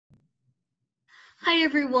Hi,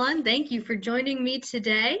 everyone. Thank you for joining me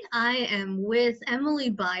today. I am with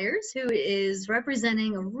Emily Byers, who is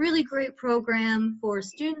representing a really great program for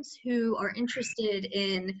students who are interested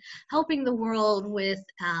in helping the world with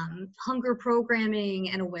hunger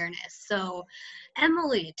programming and awareness. So,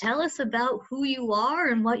 Emily, tell us about who you are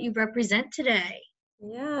and what you represent today.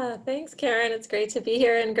 Yeah, thanks, Karen. It's great to be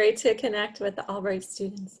here and great to connect with the Albright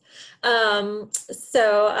students.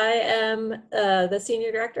 So I am the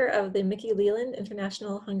Senior Director of the Mickey Leland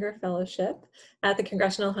International Hunger Fellowship at the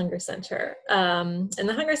Congressional Hunger Center. And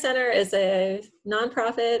the Hunger Center is a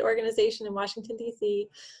nonprofit organization in Washington, D.C.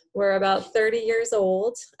 We're about 30 years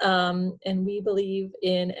old, and we believe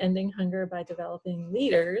in ending hunger by developing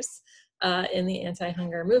leaders in the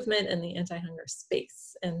anti-hunger movement and the anti-hunger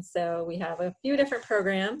space. And so we have a few different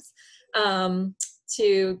programs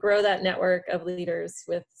to grow that network of leaders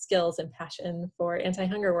with skills and passion for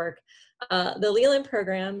anti-hunger work. The Leland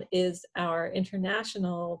program is our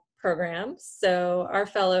international program. So our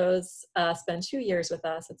fellows spend 2 years with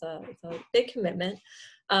us. It's a big commitment,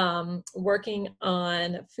 working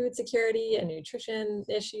on food security and nutrition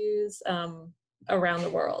issues around the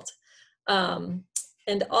world.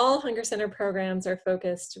 And all Hunger Center programs are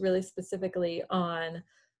focused really specifically on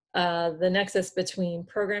the nexus between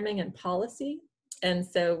programming and policy. And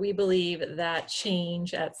so we believe that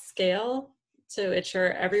change at scale to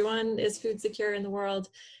ensure everyone is food secure in the world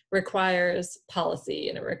requires policy,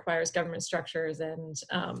 and it requires government structures and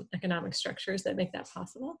economic structures that make that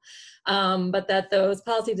possible. But that those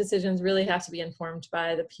policy decisions really have to be informed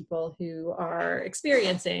by the people who are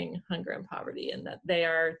experiencing hunger and poverty, and that they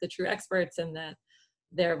are the true experts, and that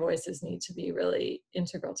their voices need to be really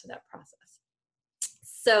integral to that process.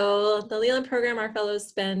 So the Leland program, our fellows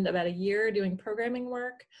spend about a year doing programming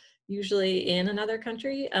work, usually in another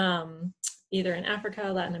country, either in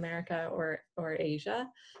Africa, Latin America, or Asia,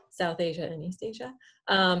 South Asia and East Asia.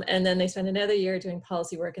 And then they spend another year doing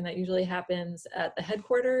policy work, and that usually happens at the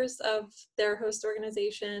headquarters of their host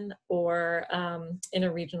organization or in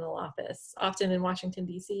a regional office, often in Washington,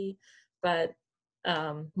 D.C., but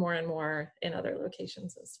more and more in other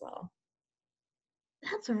locations as well.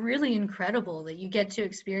 That's really incredible that you get to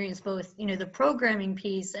experience both, the programming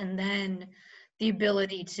piece and then the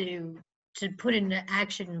ability to put into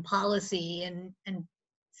action policy and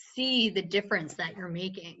see the difference that you're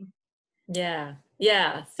making. Yeah.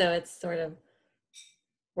 So it's sort of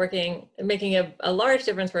making a large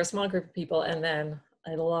difference for a small group of people, and then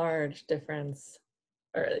a large difference,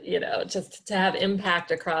 or just to have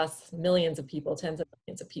impact across millions of people, tens of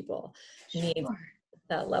millions of people, needs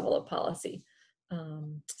that level of policy.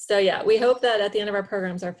 So yeah, we hope that at the end of our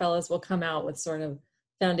programs, our fellows will come out with sort of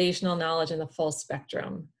foundational knowledge in the full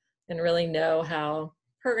spectrum and really know how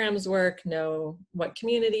programs work, know what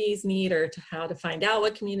communities need, or how to find out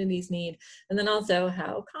what communities need, and then also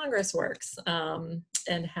how Congress works,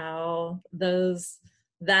 and how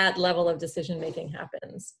that level of decision making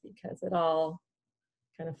happens, because it all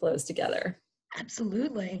kind of flows together.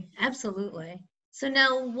 Absolutely. So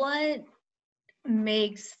now what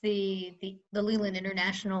makes the Leland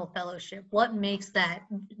International Fellowship, what makes that,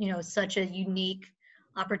 such a unique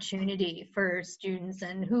opportunity for students,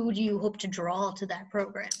 and who do you hope to draw to that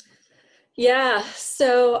program? Yeah,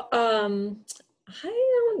 so I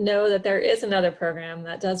don't know that there is another program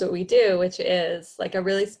that does what we do, which is like a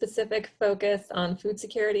really specific focus on food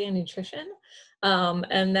security and nutrition.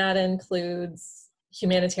 And that includes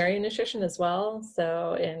humanitarian nutrition as well.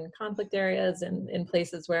 So in conflict areas and in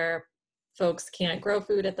places where folks can't grow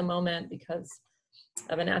food at the moment because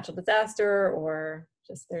of a natural disaster, or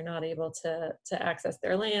just they're not able to access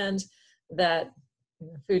their land, that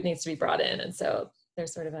food needs to be brought in. And so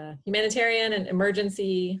there's sort of a humanitarian and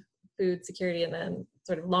emergency food security, and then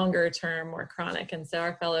sort of longer term, more chronic. And so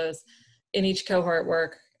our fellows in each cohort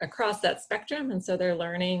work across that spectrum. And so they're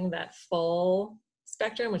learning that full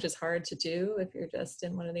spectrum, which is hard to do if you're just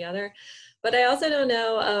in one or the other. But I also don't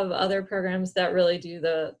know of other programs that really do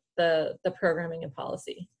the programming and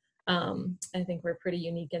policy. I think we're pretty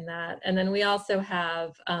unique in that. And then we also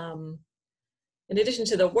have, in addition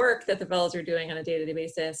to the work that the fellows are doing on a day-to-day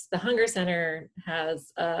basis, the Hunger Center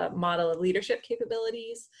has a model of leadership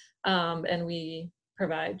capabilities, and we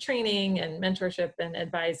provide training and mentorship and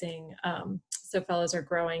advising. So fellows are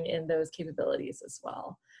growing in those capabilities as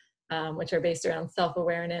well, which are based around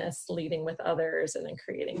self-awareness, leading with others, and then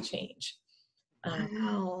creating change.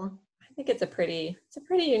 Wow. I think it's a pretty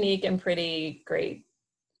unique and pretty great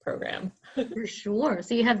program. For sure.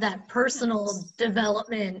 So you have that personal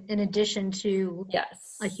development in addition to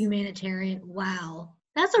a humanitarian. Wow.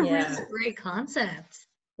 That's a really great concept.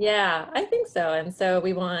 Yeah, I think so. And so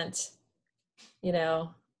we want,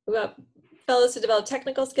 we want fellows to develop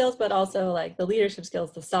technical skills, but also like the leadership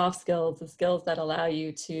skills, the soft skills, the skills that allow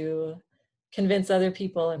you to convince other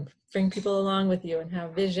people and bring people along with you and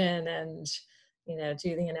have vision and, you know,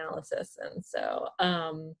 do the analysis. And so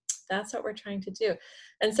that's what we're trying to do.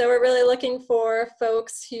 And so we're really looking for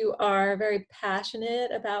folks who are very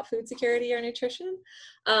passionate about food security or nutrition,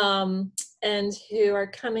 and who are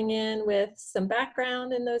coming in with some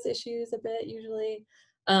background in those issues a bit usually,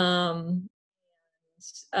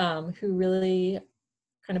 who really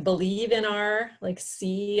kind of believe in our, like,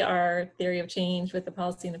 see our theory of change with the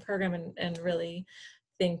policy and the program, and really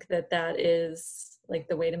think that that is like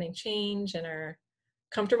the way to make change and are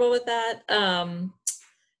comfortable with that.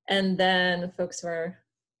 And then folks who are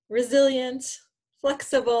resilient,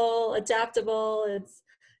 flexible, adaptable. It's,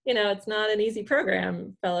 you know, it's not an easy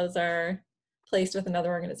program. Fellows are placed with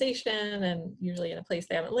another organization and usually in a place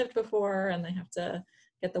they haven't lived before, and they have to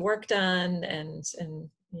get the work done and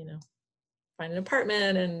you know, find an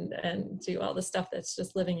apartment and do all the stuff that's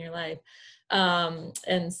just living your life.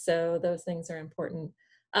 And so those things are important.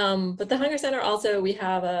 But the Hunger Center also, we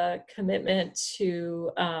have a commitment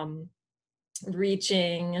to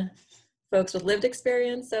reaching folks with lived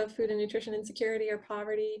experience of food and nutrition insecurity or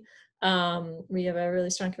poverty. We have a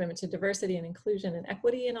really strong commitment to diversity and inclusion and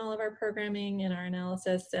equity in all of our programming and our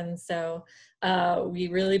analysis. And so we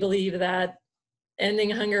really believe that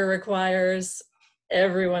ending hunger requires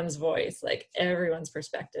everyone's voice, like everyone's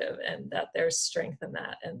perspective, and that there's strength in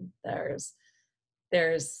that, and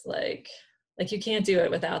there's like you can't do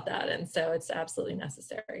it without that, and so it's absolutely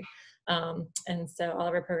necessary. And so all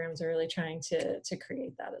of our programs are really trying to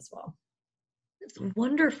create that as well. It's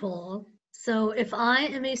wonderful. So if I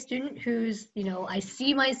am a student who's, you know, I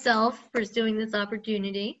see myself pursuing this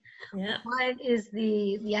opportunity, Yeah. what is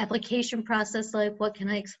the application process like? What can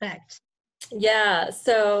I expect? Yeah,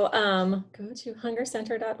 so go to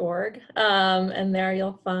hungercenter.org, and there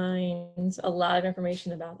you'll find a lot of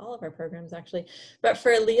information about all of our programs, actually. But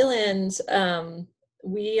for Leland,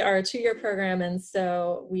 we are a 2-year program, and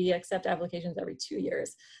so we accept applications every 2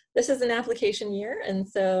 years. This is an application year, and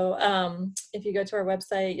so if you go to our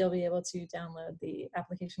website, you'll be able to download the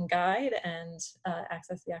application guide and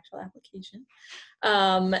access the actual application.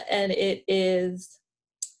 And it's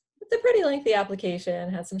a pretty lengthy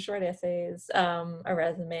application, has some short essays, a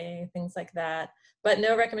resume, things like that, but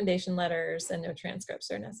no recommendation letters and no transcripts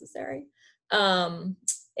are necessary. And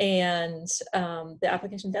the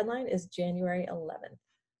application deadline is January 11th.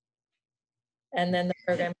 And then the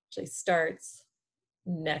program actually starts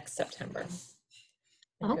next September.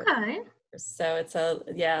 Okay. So it's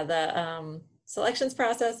the selections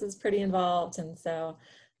process is pretty involved, and so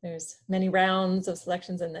there's many rounds of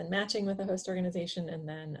selections and then matching with a host organization, and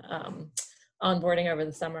then onboarding over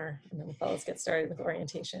the summer, and then the fellows get started with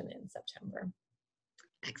orientation in September.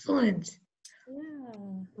 Excellent. Yeah.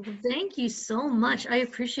 Well, thank you so much. I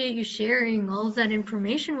appreciate you sharing all of that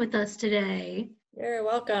information with us today. You're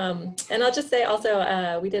welcome. And I'll just say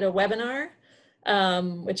also, we did a webinar,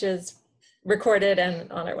 which is recorded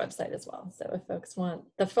and on our website as well. So if folks want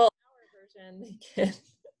the full hour version,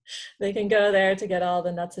 they can go there to get all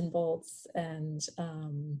the nuts and bolts and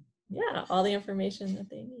yeah, all the information that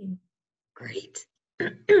they need. Great.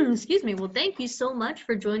 Excuse me. Well, thank you so much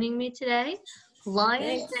for joining me today.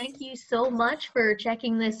 Lions, thank you so much for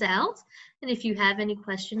checking this out. And if you have any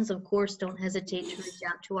questions, of course, don't hesitate to reach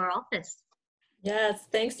out to our office. Yes,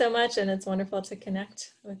 thanks so much. And it's wonderful to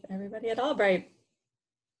connect with everybody at Albright.